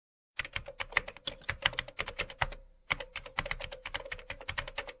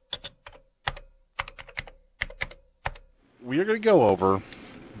we are going to go over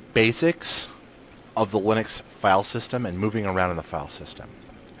basics of the Linux file system and moving around in the file system.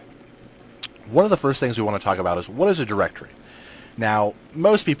 One of the first things we want to talk about is what is a directory? Now,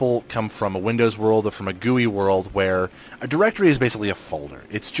 most people come from a Windows world or from a GUI world where a directory is basically a folder.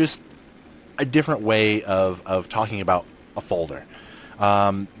 It's just a different way of talking about a folder.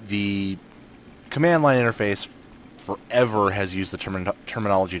 The command line interface forever has used the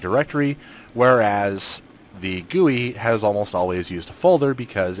terminology directory, whereas the GUI has almost always used a folder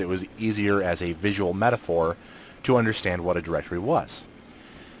because it was easier as a visual metaphor to understand what a directory was.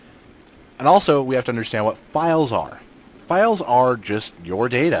 And also, we have to understand what files are. Files are just your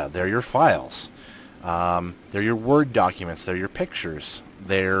data. They're your files. They're your Word documents. They're your pictures.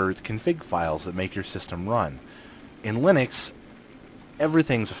 They're config files that make your system run. In Linux,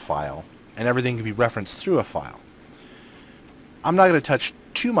 everything's a file, and everything can be referenced through a file. I'm not going to touch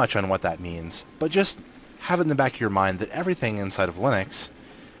too much on what that means, but just have it in the back of your mind that everything inside of Linux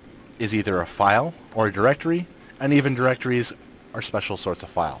is either a file or a directory, and even directories are special sorts of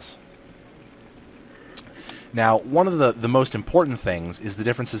files. Now, one of the most important things is the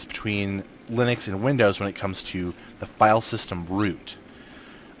differences between Linux and Windows when it comes to the file system root.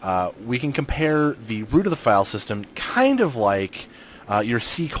 We can compare the root of the file system kind of like your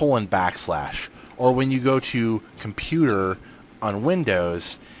C:\\, or when you go to computer on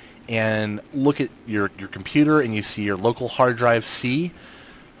Windows and look at your computer and you see your local hard drive C.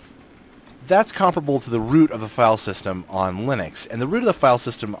 That's comparable to the root of the file system on Linux. And the root of the file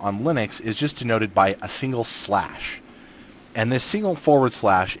system on Linux is just denoted by a single slash. And this single /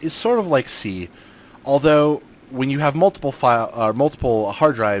 is sort of like C, although when you have multiple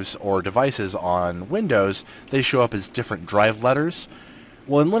hard drives or devices on Windows, they show up as different drive letters.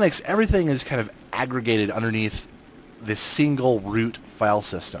 Well, in Linux, everything is kind of aggregated underneath this single root file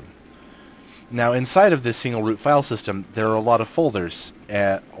system. Now, inside of this single root file system, there are a lot of folders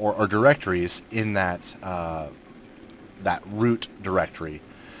or directories in that root directory.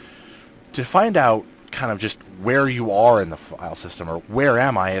 To find out kind of just where you are in the file system, or where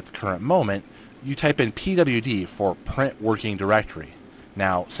am I at the current moment, you type in PWD for print working directory.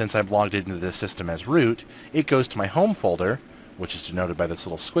 Now, since I'm logged into this system as root, it goes to my home folder, which is denoted by this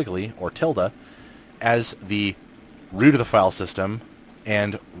little squiggly or tilde, as the root of the file system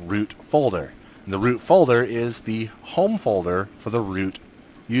and root folder. And the root folder is the home folder for the root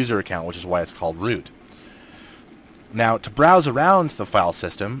user account, which is why it's called root. Now, to browse around the file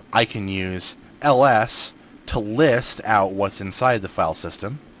system, I can use ls to list out what's inside the file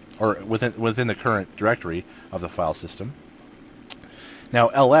system, or within the current directory of the file system. Now,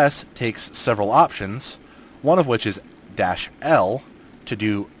 ls takes several options, one of which is -l to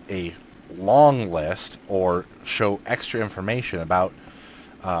do a long list or show extra information about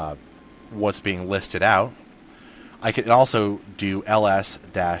what's being listed out. I can also do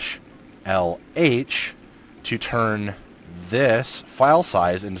ls-lh to turn this file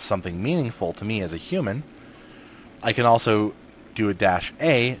size into something meaningful to me as a human. I can also do a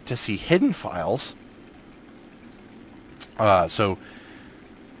 -a to see hidden files. So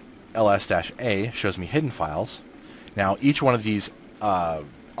ls-a shows me hidden files. Now, each one of these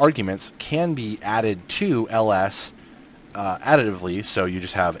arguments can be added to ls additively, so you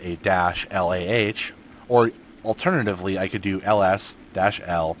just have a -lah, or alternatively I could do ls-l-a-h,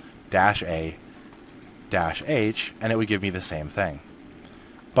 and it would give me the same thing.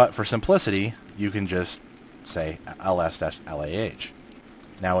 But for simplicity, you can just say ls-lah.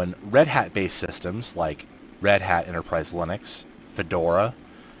 Now, in Red Hat based systems like Red Hat Enterprise Linux, Fedora,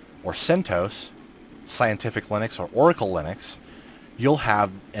 or CentOS, Scientific Linux, or Oracle Linux, you'll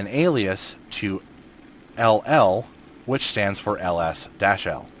have an alias to ll, which stands for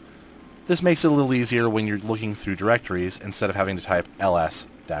ls-l. This makes it a little easier when you're looking through directories. Instead of having to type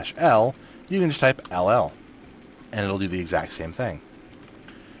ls-l, you can just type ll, and it'll do the exact same thing.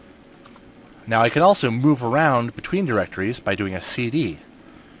 Now, I can also move around between directories by doing a cd.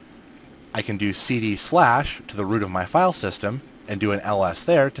 I can do cd/ to the root of my file system and do an ls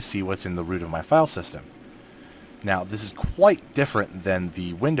there to see what's in the root of my file system. Now, this is quite different than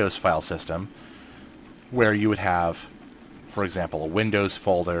the Windows file system, where you would have, for example, a Windows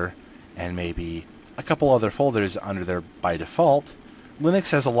folder and maybe a couple other folders under there by default.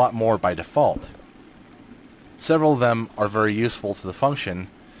 Linux has a lot more by default. Several of them are very useful to the function,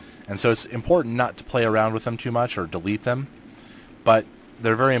 and so it's important not to play around with them too much or delete them, but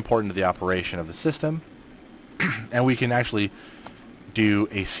they're very important to the operation of the system, and we can actually do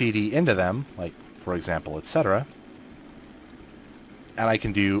a cd into them, like, for example, etc., and I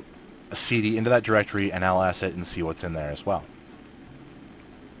can do a cd into that directory and ls it and see what's in there as well.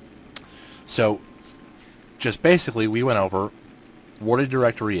 So just basically we went over what a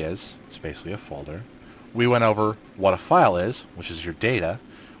directory is. It's basically a folder. We went over what a file is, which is your data,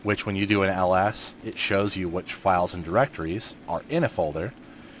 which when you do an ls, it shows you which files and directories are in a folder.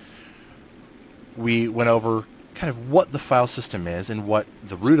 We went over kind of what the file system is and what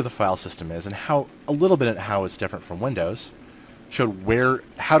the root of the file system is, and how a little bit at how it's different from Windows. Showed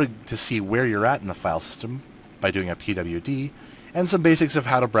how to see where you're at in the file system by doing a PWD, and some basics of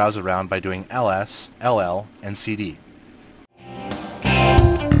how to browse around by doing ls, ll, and cd.